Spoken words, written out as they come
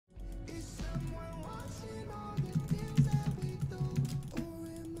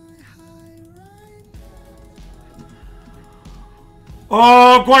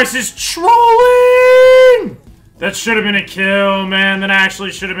Oh, Gweiss is trolling! That should have been a kill, man. That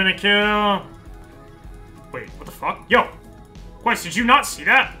actually should have been a kill. Wait, what the fuck? Yo! Gweiss, did you not see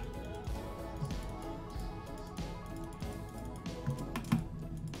that?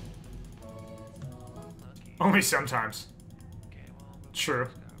 Only sometimes. True.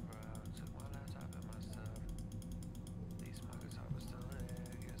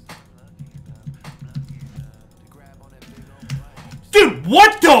 Dude,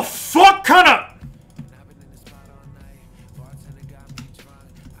 what the fuck kind of...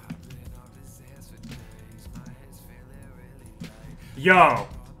 Yo,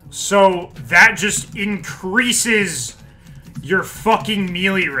 so that just increases your fucking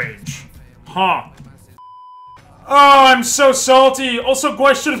melee range. Huh. Oh, I'm so salty. Also,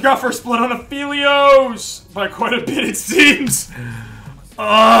 Gweiss should have got first blood on Aphelios. By quite a bit, it seems. Dude,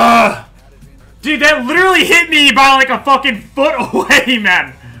 that literally hit me by like a fucking foot away,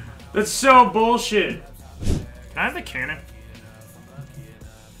 man. That's so bullshit. Can I have the cannon?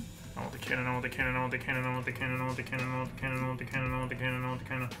 I want the cannon, I want the cannon, I want the cannon, I want the cannon, I want the cannon, I want the cannon, I want the cannon, I want the cannon, I want the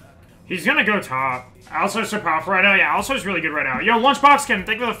cannon. He's gonna go top. Also's so powerful right now. Yeah, Also's really good right now. Yo, Lunchbox Ken,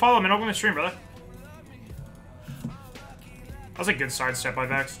 thank you for the follow, man. Open the stream, brother. That was a good sidestep by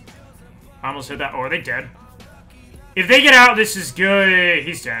Vex. I almost hit that. Oh, are they dead? If they get out, this is good.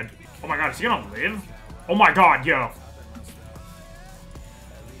 He's dead. Oh my god, is he gonna live? Oh my god, yo.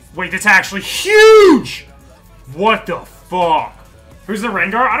 Wait, that's actually huge! What the fuck? Who's the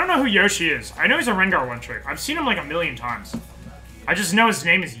Rengar? I don't know who Yoshi is. I know he's a Rengar one-trick. I've seen him like a million times. I just know his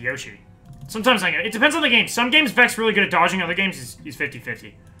name is Yoshi. Sometimes I get it. It depends on the game. Some games Vex really good at dodging, other games he's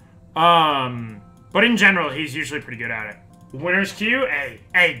 50-50. But in general, he's usually pretty good at it. Winner's queue?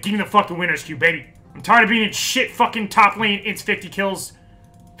 Hey, give me the fucking winner's queue, baby. I'm tired of being in shit fucking top lane. It's 50 kills.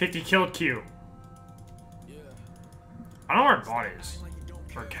 50 killed queue. I don't know where bot is.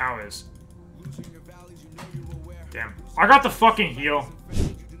 Or cow is. Damn. I got the fucking heal.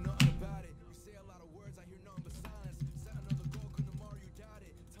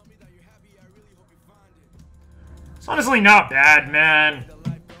 It's honestly not bad, man.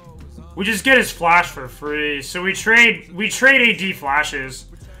 We just get his flash for free. So we trade AD flashes.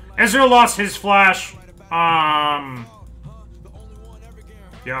 Ezreal lost his flash.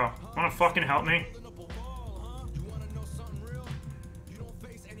 Yo, wanna fucking help me?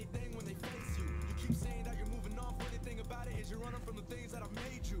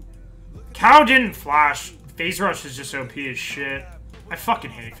 Cow didn't flash. Phase Rush is just OP as shit. I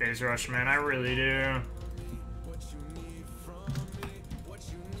fucking hate Phase Rush, man. I really do.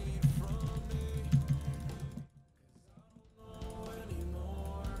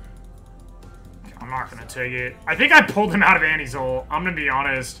 I'm not gonna take it. I think I pulled him out of Annie's ult. I'm gonna be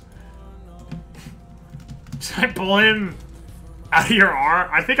honest. Did I pull him out of your R?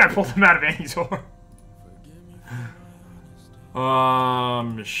 I think I pulled him out of Annie's ult.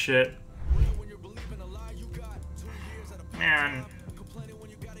 Shit. Man.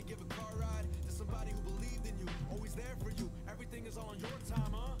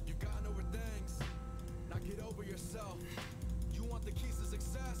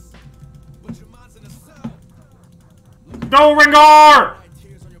 Go, Rengar!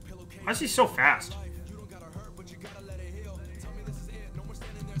 Why is he so fast?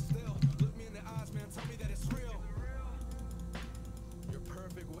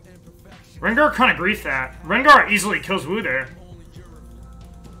 Rengar kind of griefed that. Rengar easily kills Wu there.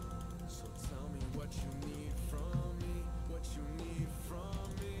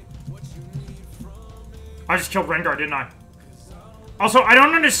 I just killed Rengar, didn't I? Also, I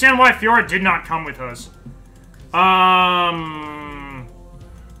don't understand why Fiora did not come with us.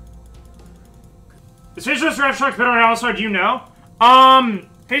 Is Phase Rush Ref Shark better on Alistar? Do you know?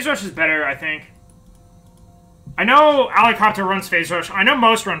 Phase Rush is better, I think. I know Alicopter runs Phase Rush. I know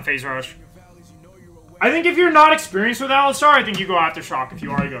most run Phase Rush. I think if you're not experienced with Alistar, I think you go Aftershock. If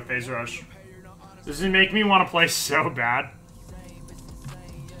you are, you go Phase Rush. Does it make me want to play so bad?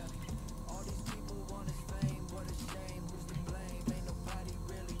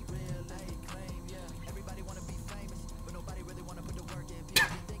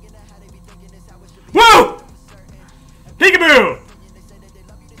 Woo! Peekaboo!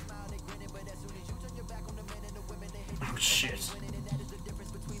 Oh shit.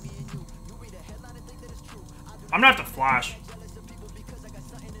 I'm gonna have to flash.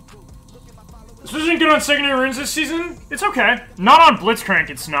 This isn't good on secondary runes this season. It's okay. Not on Blitzcrank,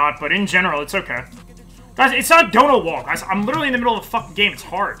 it's not, but in general, it's okay. Guys, it's not Donut Wall, guys. I'm literally in the middle of the fucking game. It's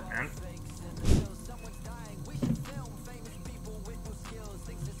hard, man.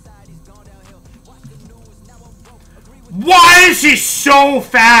 Why is he so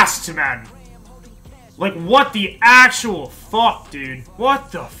fast, man? Like, what the actual fuck, dude?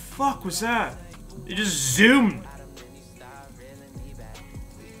 What the fuck was that? It just zoomed.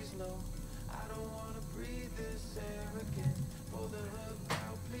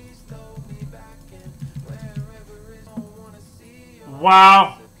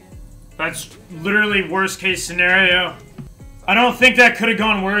 Wow. That's literally worst case scenario. I don't think that could have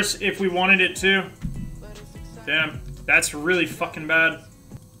gone worse if we wanted it to. Damn. That's really fucking bad.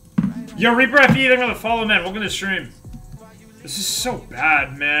 Yo, Reaper FE, thank you for the follow, man. Welcome to the stream. This is so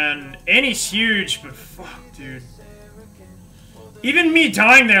bad, man. Annie's huge, but fuck, dude. Even me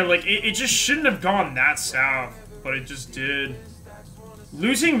dying there, like, it just shouldn't have gone that south. But it just did.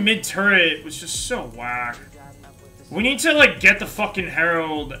 Losing mid-turret was just so whack. We need to, like, get the fucking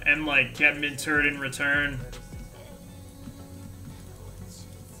Herald and, like, get mid-turret in return.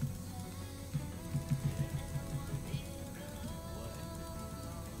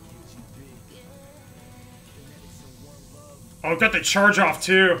 Oh, got the charge off,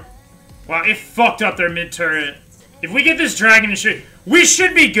 too. Wow, it fucked up their mid-turret. If we get this dragon, we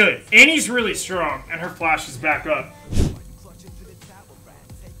should be good. Annie's really strong, and her flash is back up.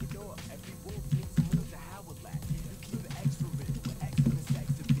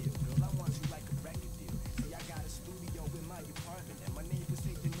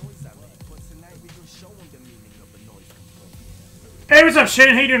 Hey, what's up,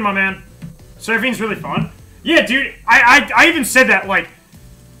 Shane? How you doing, my man? Surfing's really fun. Yeah, dude, I even said that, like,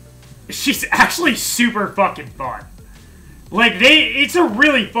 she's actually super fucking fun. Like, it's a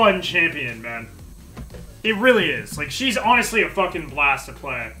really fun champion, man. It really is. Like, she's honestly a fucking blast to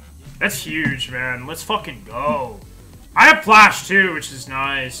play. That's huge, man. Let's fucking go. I have flash, too, which is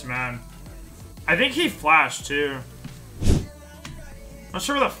nice, man. I think he flashed, too. Not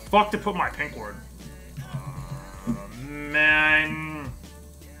sure where the fuck to put my pink ward. Man.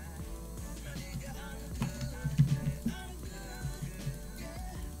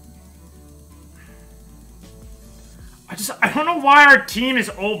 I don't know why our team is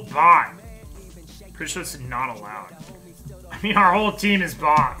all bot. Pretty sure it's not allowed. I mean, our whole team is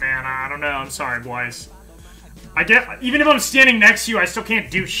bot, man. I don't know. I'm sorry, boys. Even if I'm standing next to you, I still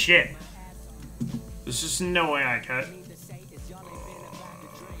can't do shit. There's just no way I could.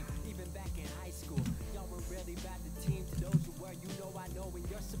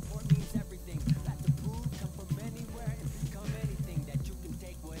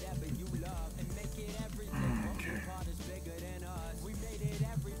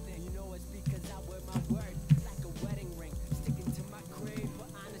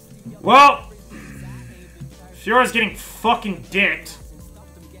 Well, Fiora's getting fucking dicked.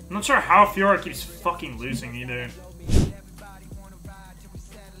 I'm not sure how Fiora keeps fucking losing either.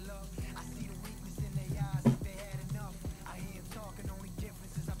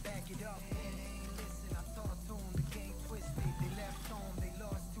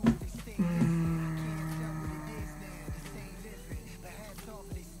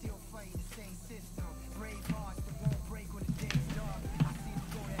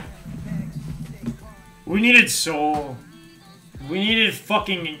 We needed Soul. We needed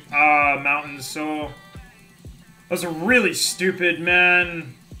fucking Mountain Soul. That was really stupid,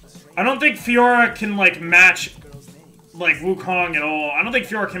 man. I don't think Fiora can, like, match, like, Wukong at all. I don't think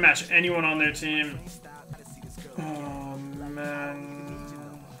Fiora can match anyone on their team. Oh, man.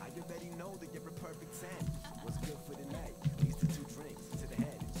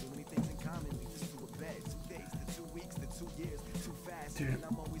 Dude.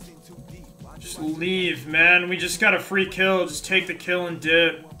 Just leave, man. We just got a free kill. Just take the kill and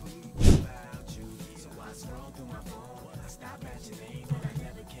dip.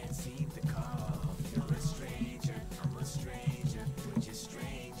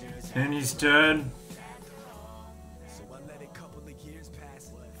 And he's dead.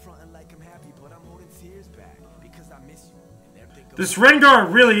 This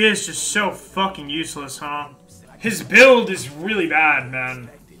Rengar really is just so fucking useless, huh? His build is really bad, man.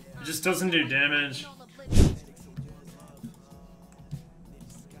 It just doesn't do damage.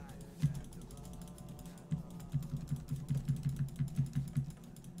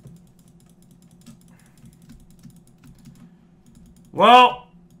 Well,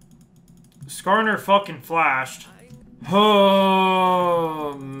 Skarner fucking flashed.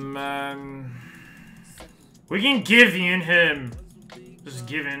 Oh, man. We can give in him. Just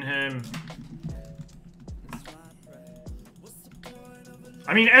give in him.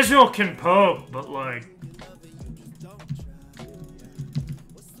 I mean, Ezreal can poke, but like...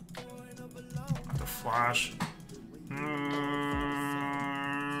 The flash. No,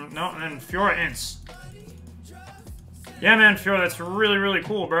 and then Fiora ints. Yeah, man, Fiora, that's really, really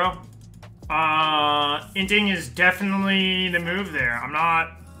cool, bro. Inting is definitely the move there. I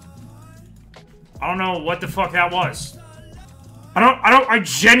don't know what the fuck that was. I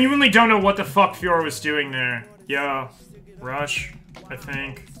genuinely don't know what the fuck Fiora was doing there. Yeah, rush, I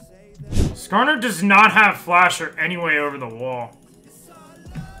think. Skarner does not have Flasher anyway over the wall.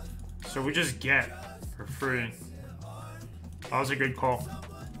 So we just get for free. That was a good call.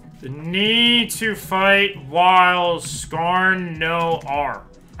 The need to fight while Skarn no R.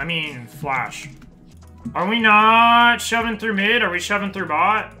 I mean, Flash. Are we not shoving through mid? Are we shoving through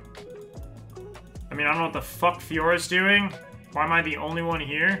bot? I mean, I don't know what the fuck Fiora's doing. Why am I the only one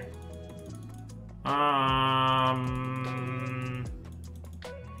here?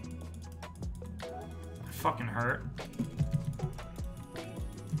 Fucking hurt.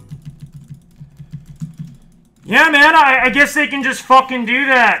 Yeah, man, I guess they can just fucking do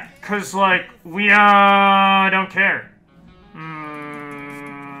that. Cause, like, we, don't care.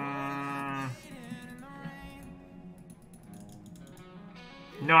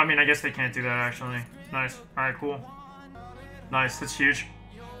 No, I mean, I guess they can't do that, actually. Nice. Alright, cool. Nice, that's huge.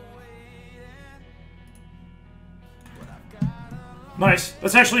 Nice.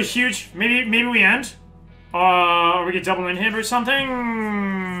 That's actually huge. Maybe we end? Or we get double inhib or something?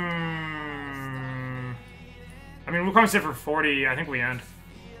 I mean, Wukong's hit for 40. I think we end.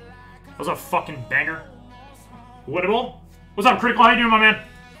 That was a fucking banger. Winnable? What's up, Critical? How you doing, my man?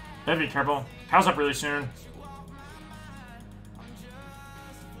 Better be careful. Pow's up really soon.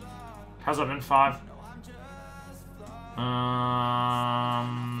 Pow's up in 5.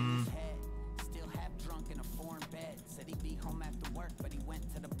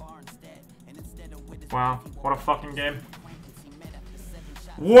 Wow, what a fucking game.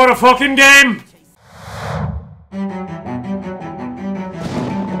 What a fucking game!